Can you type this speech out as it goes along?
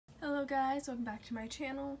guys, welcome back to my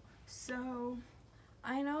channel. So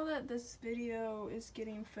I know that this video is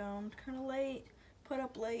getting filmed kind of late, put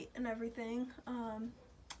up late and everything, and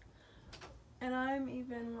I'm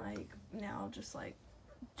even like now just like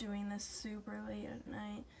doing this super late at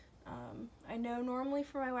night. I know normally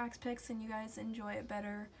for my wax picks and you guys enjoy it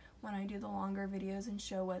better when I do the longer videos and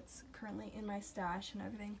show what's currently in my stash and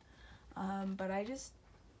everything, but I just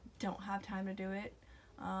don't have time to do it.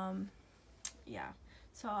 Yeah,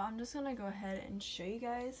 so I'm just gonna go ahead and show you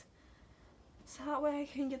guys so that way I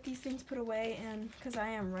can get these things put away, and because I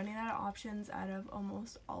am running out of options out of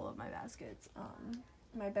almost all of my baskets.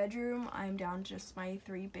 My bedroom, I'm down to just my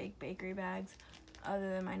 3 big bakery bags other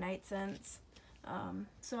than my night scents.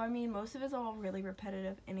 So I mean most of it's all really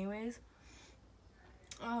repetitive anyways.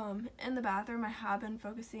 In the bathroom I have been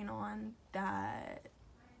focusing on that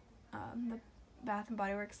the Bath and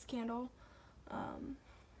Body Works candle.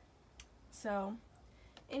 So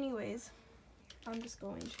anyways, I'm just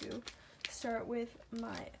going to start with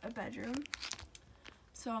my bedroom.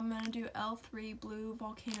 So I'm going to do L3 Blue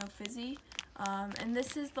Volcano Fizzy, and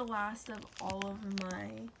this is the last of all of my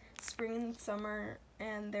spring and summer,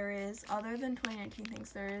 and there is, other than 2019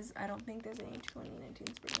 things, I don't think there's any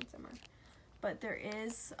 2019 spring and summer, but there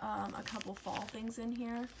is a couple fall things in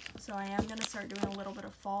here, so I am going to start doing a little bit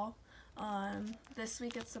of fall. This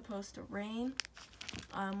week it's supposed to rain.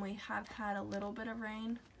 We have had a little bit of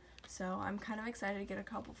rain, so I'm kind of excited to get a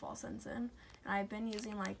couple fall scents in. And I've been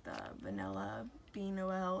using like the Vanilla Bean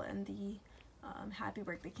Noel and the Happy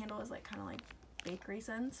Birthday candle as like kind of like bakery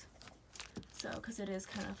scents, so because it is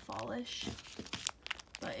kind of fallish.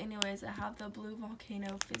 But anyways, I have the Blue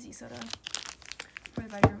Volcano Fizzy Soda for the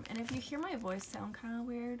bedroom, and if you hear my voice sound kind of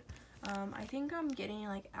weird, I think I'm getting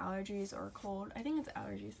like allergies or cold. I think it's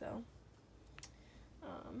allergies though.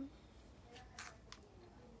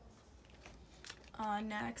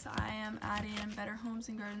 Next, I am adding in Better Homes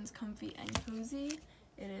and Gardens Comfy and Cozy.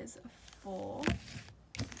 It is full.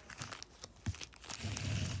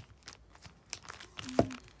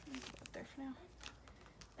 There for now.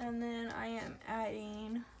 And then I am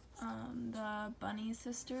adding the Bunny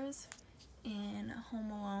Sisters in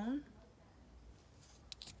Home Alone.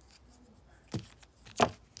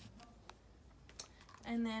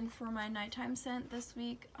 And then for my nighttime scent this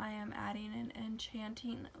week, I am adding an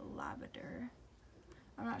Enchanting Lavender.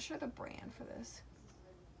 I'm not sure the brand for this.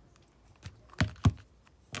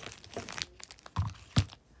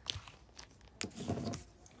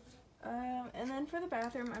 And then for the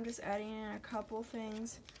bathroom, I'm just adding in a couple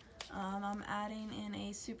things. I'm adding in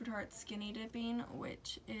a Super Tart Skinny Dipping,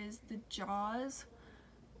 which is the Jaws.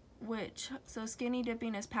 So Skinny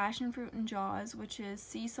Dipping is passion fruit and Jaws, which is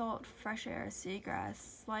sea salt, fresh air, seagrass,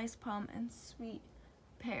 sliced plum, and sweet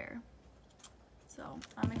pear. So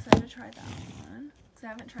I'm excited to try that one, because I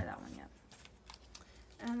haven't tried that one yet.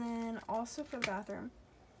 And then also for the bathroom,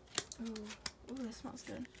 ooh, this smells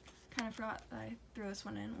good. Kind of forgot that I threw this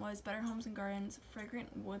one in, was Better Homes and Gardens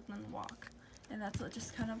Fragrant Woodland Walk. And that's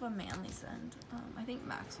just kind of a manly scent. I think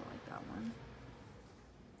Max will like that one.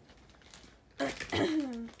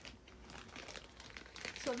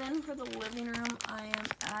 So then for the living room, I am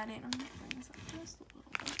adding, I'm going to bring this up just a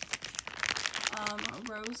little bit,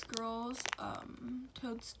 Rose Girls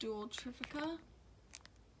Toadstool Trifica,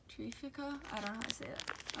 I don't know how to say that.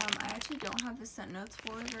 I actually don't have the scent notes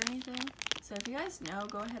for it or anything, so if you guys know,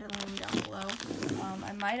 go ahead and leave them down below.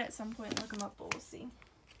 I might at some point look them up, but we'll see.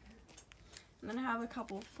 And then I have a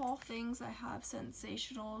couple of fall things. I have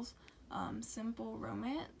Sensationals Simple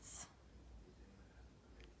Romance.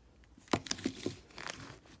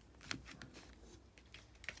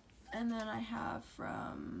 And then I have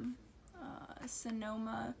from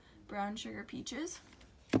Sonoma Brown Sugar Peaches.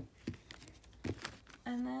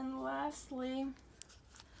 And then lastly,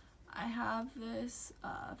 I have this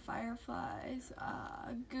Fireflies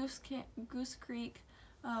Goose Creek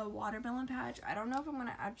Watermelon Patch. I don't know if I'm going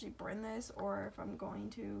to actually burn this or if I'm going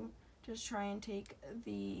to just try and take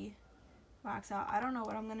the wax out. I don't know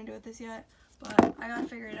what I'm going to do with this yet, but I got to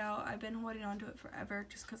figure it out. I've been holding on to it forever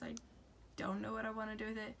just because I don't know what I want to do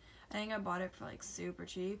with it. I think I bought it for like super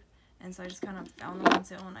cheap, and so I just kind of found them on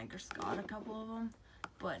sale and I just got a couple of them,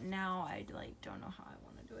 but now I like don't know how I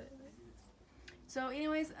want to do it. So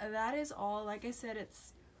anyways, that is all. Like I said,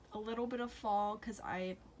 it's a little bit of fall because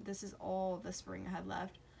this is all the spring I had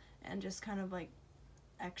left, and just kind of like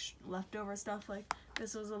extra leftover stuff. Like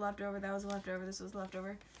this was a leftover, that was a leftover, this was a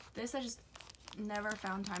leftover. This I just never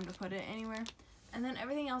found time to put it anywhere, and then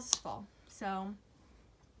everything else is fall. So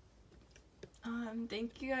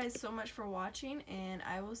thank you guys so much for watching, and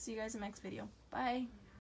I will see you guys in the next video. Bye.